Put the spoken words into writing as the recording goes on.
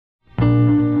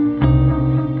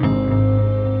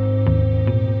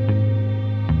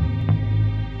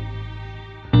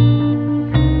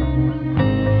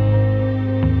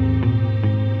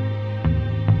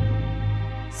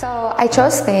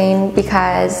chose Spain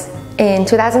because in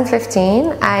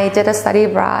 2015, I did a study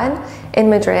abroad in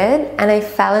Madrid, and I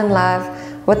fell in love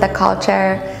with the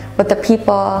culture, with the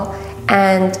people,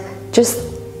 and just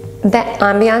the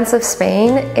ambiance of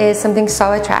Spain is something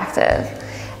so attractive.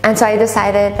 And so I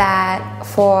decided that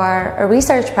for a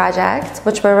research project,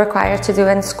 which we're required to do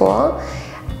in school,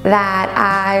 that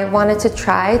I wanted to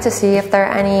try to see if there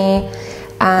are any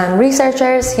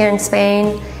researchers here in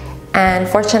Spain. And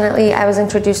fortunately, I was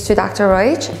introduced to Dr.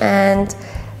 Roig, and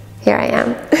here I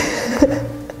am.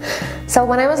 So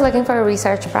when I was looking for a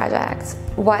research project,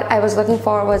 what I was looking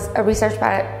for was a research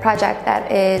project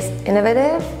that is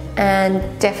innovative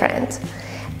and different.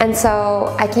 And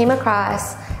so I came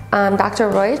across Dr.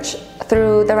 Roig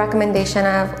through the recommendation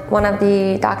of one of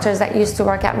the doctors that used to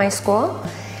work at my school.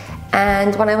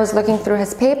 And when I was looking through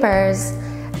his papers,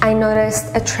 I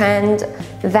noticed a trend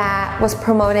that was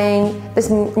promoting this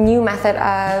new method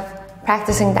of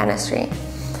practicing dentistry.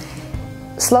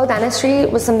 Slow dentistry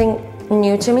was something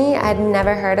new to me. I had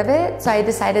never heard of it, so I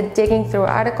decided digging through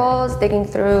articles, digging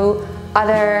through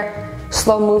other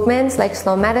slow movements like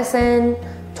slow medicine,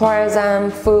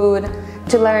 tourism, food,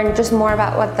 to learn just more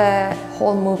about what the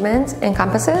whole movement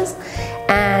encompasses.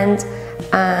 And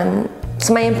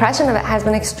so my impression of it has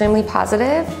been extremely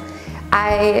positive.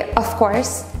 I, of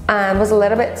course, was a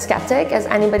little bit skeptic, as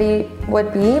anybody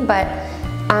would be, but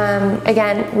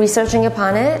again, researching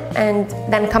upon it and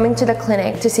then coming to the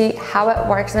clinic to see how it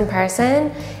works in person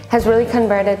has really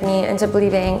converted me into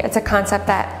believing it's a concept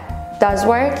that does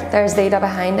work. There's data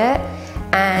behind it,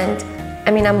 and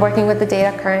I mean, I'm working with the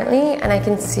data currently, and I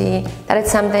can see that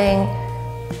it's something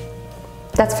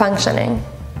that's functioning.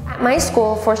 At my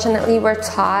school, fortunately, we're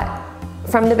taught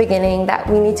from the beginning that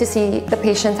we need to see the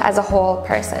patient as a whole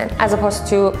person, as opposed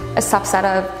to a subset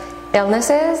of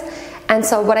illnesses. And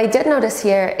so what I did notice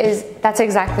here is that's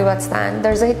exactly what's done.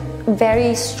 There's a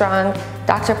very strong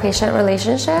doctor-patient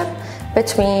relationship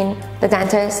between the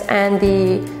dentist and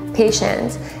the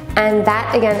patient. And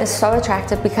that, again, is so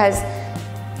attractive because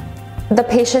the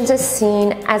patient is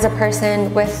seen as a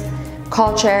person with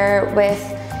culture, with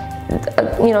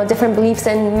different beliefs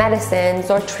in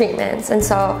medicines or treatments. And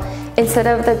so instead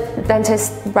of the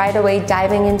dentist right away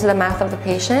diving into the mouth of the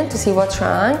patient to see what's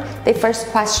wrong, they first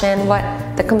question what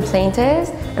the complaint is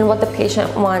and what the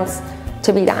patient wants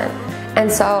to be done.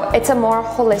 And so it's a more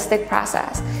holistic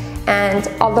process. And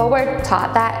although we're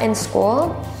taught that in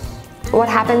school, what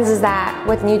happens is that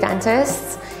with new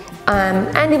dentists,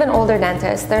 and even older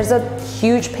dentists, there's a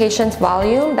huge patient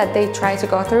volume that they try to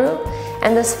go through,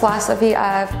 and this philosophy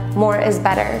of more is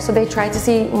better. So they try to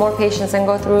see more patients and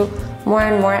go through more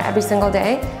and more every single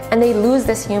day, and they lose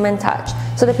this human touch.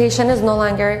 So the patient is no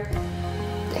longer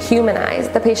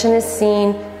humanized. The patient is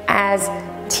seen as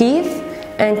teeth,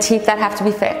 and teeth that have to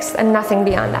be fixed, and nothing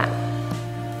beyond that.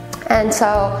 And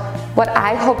so what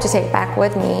I hope to take back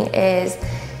with me is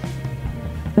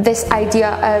this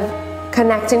idea of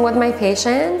connecting with my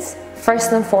patients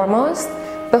first and foremost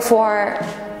before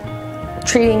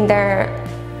treating their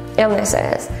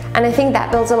illnesses. And I think that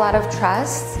builds a lot of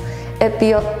trust. It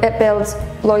builds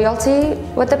loyalty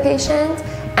with the patient.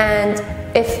 And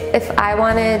if I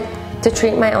wanted to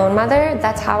treat my own mother,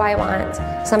 that's how I want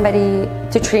somebody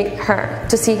to treat her,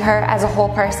 to see her as a whole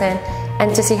person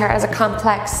and to see her as a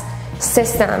complex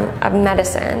system of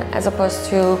medicine as opposed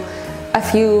to a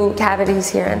few cavities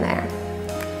here and there.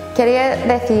 Quería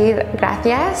decir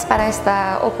gracias para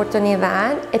esta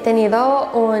oportunidad. He tenido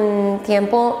un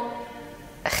tiempo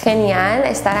genial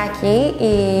estar aquí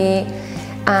y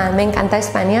me encanta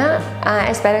España.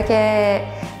 Espero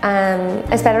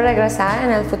regresar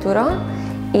en el futuro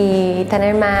y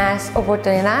tener más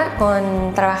oportunidad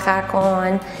con trabajar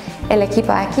con el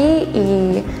equipo aquí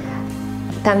y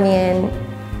también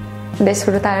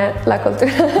disfrutar la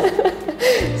cultura.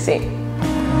 Sí.